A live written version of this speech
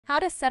How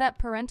to set up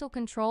parental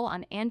control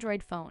on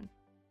Android phone.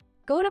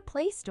 Go to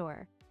Play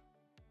Store.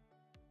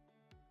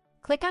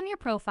 Click on your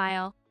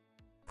profile.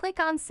 Click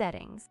on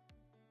Settings.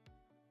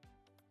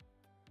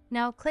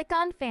 Now click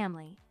on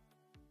Family.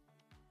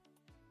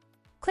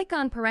 Click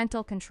on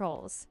Parental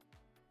Controls.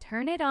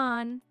 Turn it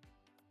on.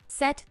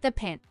 Set the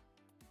PIN.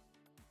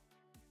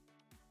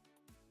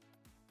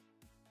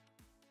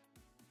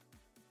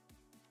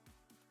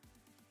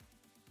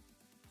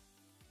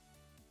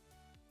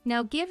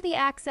 Now give the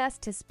access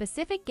to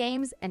specific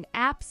games and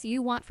apps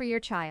you want for your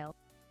child.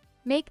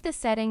 Make the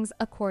settings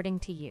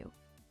according to you.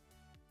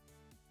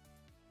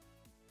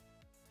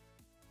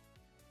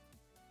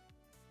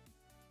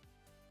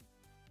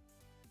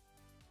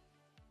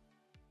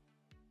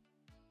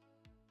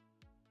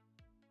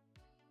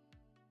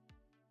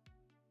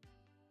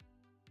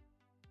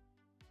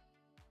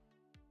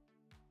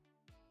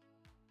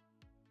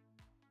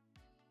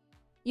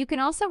 You can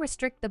also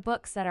restrict the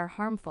books that are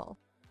harmful.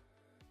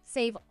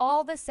 Save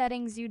all the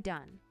settings you've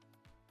done.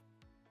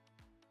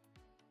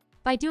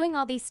 By doing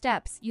all these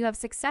steps, you have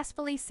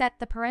successfully set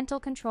the parental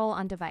control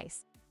on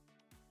device.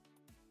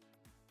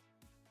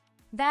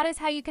 That is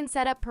how you can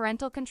set up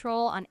parental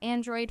control on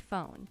Android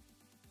phone.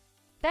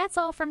 That's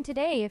all from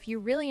today. If you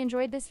really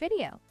enjoyed this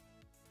video,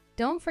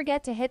 don't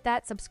forget to hit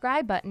that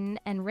subscribe button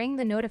and ring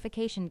the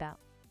notification bell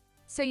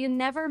so you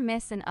never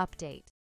miss an update.